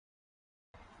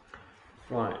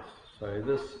Right, so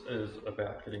this is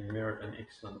about getting merit and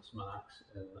excellence marks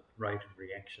in rate of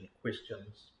reaction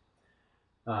questions.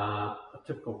 A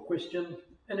typical question: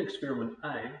 in experiment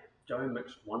A, Joe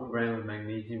mixed 1 gram of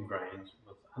magnesium grains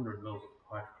with 100 ml of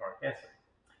hydrochloric acid.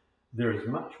 There is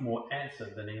much more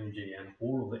acid than Mg and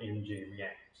all of the Mg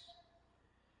reacts.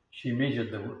 She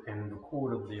measured and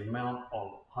recorded the amount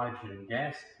of hydrogen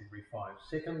gas every 5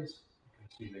 seconds. You can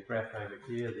see the graph over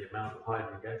here, the amount of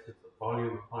hydrogen gas is the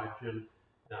volume of hydrogen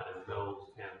in mils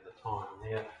and the time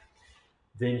there.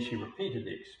 Then she repeated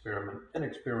the experiment. In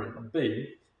experiment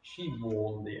B, she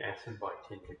warmed the acid by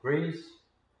 10 degrees.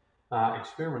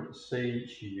 Experiment C,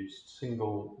 she used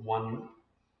single 1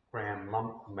 gram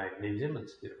lump of magnesium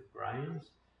instead of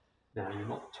grains. Now, you're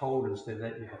not told instead of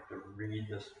that, you have to read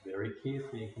this very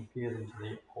carefully and compare them to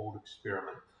the old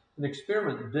experiment. In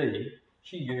experiment D,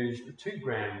 she used 2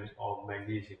 grams of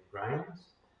magnesium grains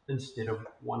instead of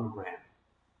 1 gram.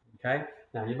 Okay,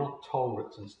 now you're not told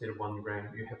it's instead of 1 gram,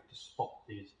 you have to spot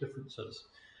these differences.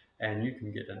 And you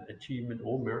can get an achievement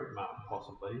or merit mark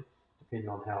possibly, depending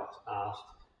on how it's asked,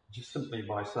 just simply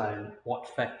by saying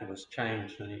what factor was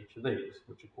changed in each of these,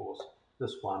 which of course,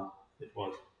 this one, it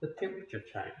was the temperature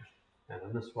changed. And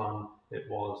in this one, it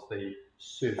was the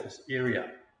surface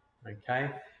area.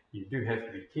 Okay, you do have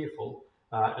to be careful.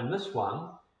 In this one,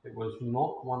 it was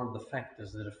not one of the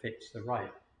factors that affects the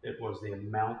rate. It was the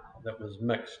amount that was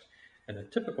mixed. And a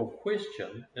typical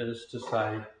question is to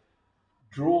say,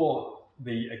 draw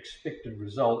the expected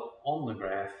result on the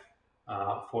graph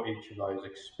for each of those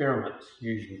experiments.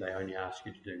 Usually they only ask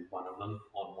you to do one of them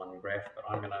on one graph, but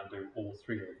I'm going to do all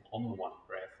 3 of them on the one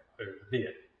graph over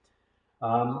there.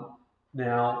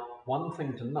 Now, one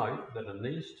thing to note that in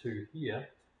these 2 here,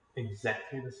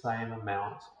 exactly the same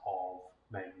amounts of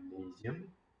magnesium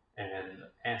and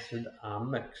acid are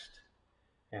mixed.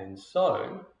 And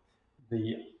so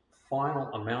the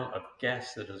final amount of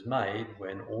gas that is made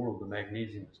when all of the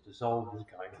magnesium is dissolved is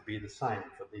going to be the same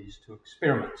for these 2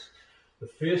 experiments. The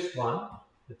first one,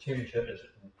 the temperature is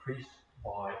increased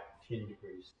by 10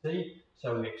 degrees C,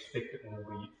 so we expect it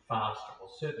will be faster. It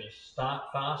will certainly start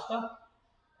faster,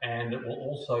 and it will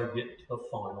also get to the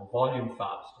final volume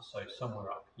faster. So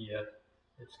somewhere up here,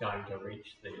 it's going to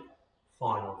reach the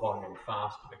final volume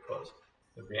faster because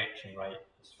the reaction rate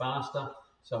is faster,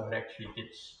 so it actually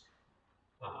gets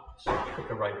a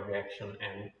quicker rate of reaction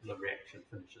and the reaction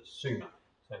finishes sooner.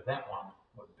 So that one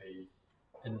would be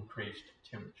increased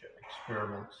temperature,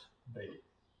 experiment B.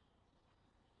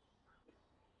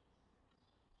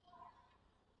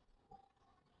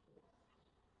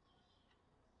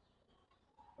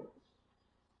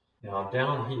 Now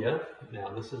down here, now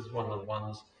this is one of the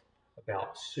ones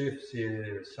about surface area.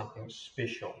 There is something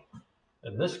special.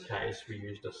 In this case, we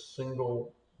used a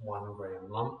single 1 gram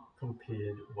lump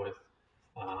compared with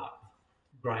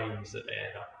grains that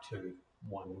add up to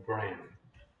 1 gram.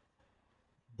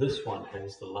 This one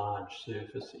has the large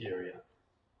surface area.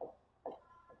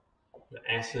 The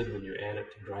acid, when you add it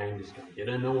to grains, is going to get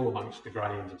in all amongst the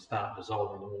grains and start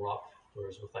dissolving them all up,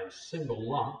 whereas with a single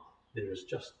lump, there is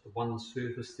just the one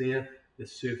surface there. The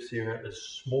surface area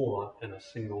is smaller in a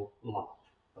single lump.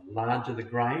 The larger the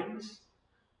grains,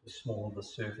 the smaller the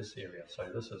surface area. So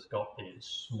this has got the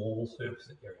small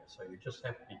surface area. So you just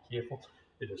have to be careful.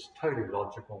 It is totally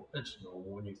logical. It's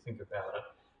normal when you think about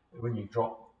it. When you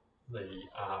drop the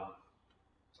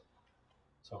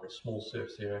small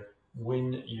surface area,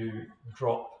 when you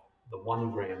drop the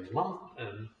 1 gram lump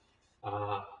in,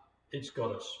 it's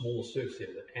got a small surface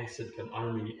area. The acid can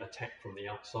only attack from the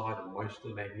outside, and most of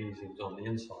the magnesium is on the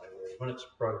inside. Whereas when it's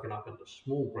broken up into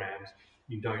small grams,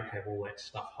 you don't have all that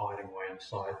stuff hiding away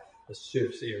inside. The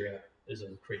surface area is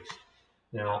increased.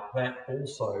 Now that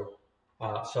also,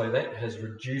 so that has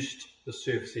reduced the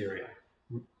surface area.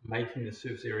 Making the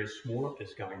surface area smaller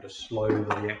is going to slow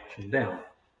the reaction down.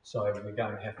 So we're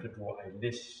going to have to draw a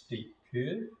less steep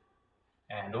curve,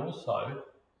 and also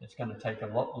it's going to take a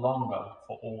lot longer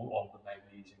for all of the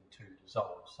magnesium to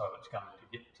dissolve. So it's going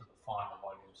to get to the final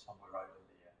volume somewhere over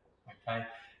there. Okay,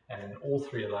 and all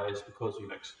 3 of those, because you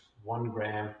mix 1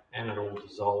 gram and it all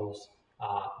dissolves,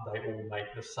 they all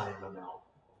make the same amount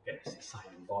of gas, the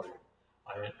same volume.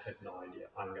 I have no idea.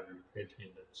 I'm going to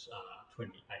pretend it's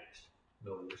 28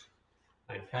 mils.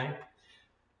 Okay,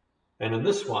 and in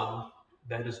this one,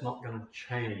 that is not going to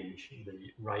change the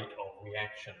rate of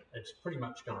reaction. It's pretty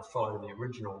much going to follow the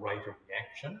original rate of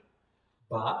reaction,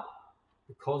 but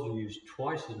because we use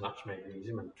twice as much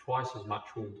magnesium and twice as much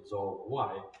will dissolve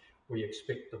away, we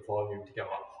expect the volume to go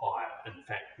up higher. In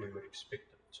fact, we would expect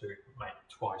it to make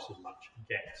twice as much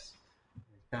gas.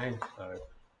 Okay, so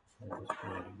I'm just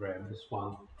going to grab this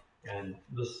one, and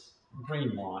this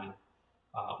green line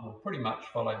will pretty much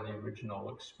follow the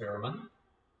original experiment,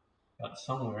 but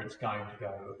somewhere it's going to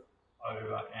go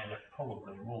over, and it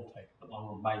probably will take a bit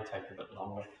longer, may take a bit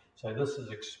longer. So this is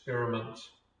experiment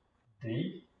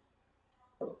D,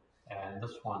 and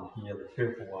this one here, the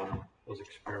purple one, was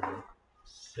experiment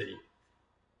C.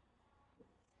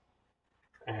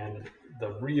 And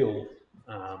the real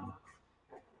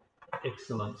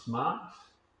excellence marks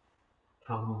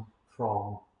come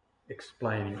from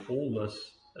explaining all this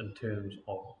in terms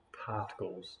of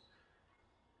particles.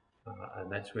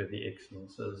 And that's where the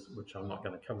excellence is, which I'm not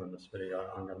going to cover in this video.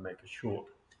 I'm going to make a short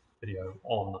video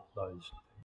on those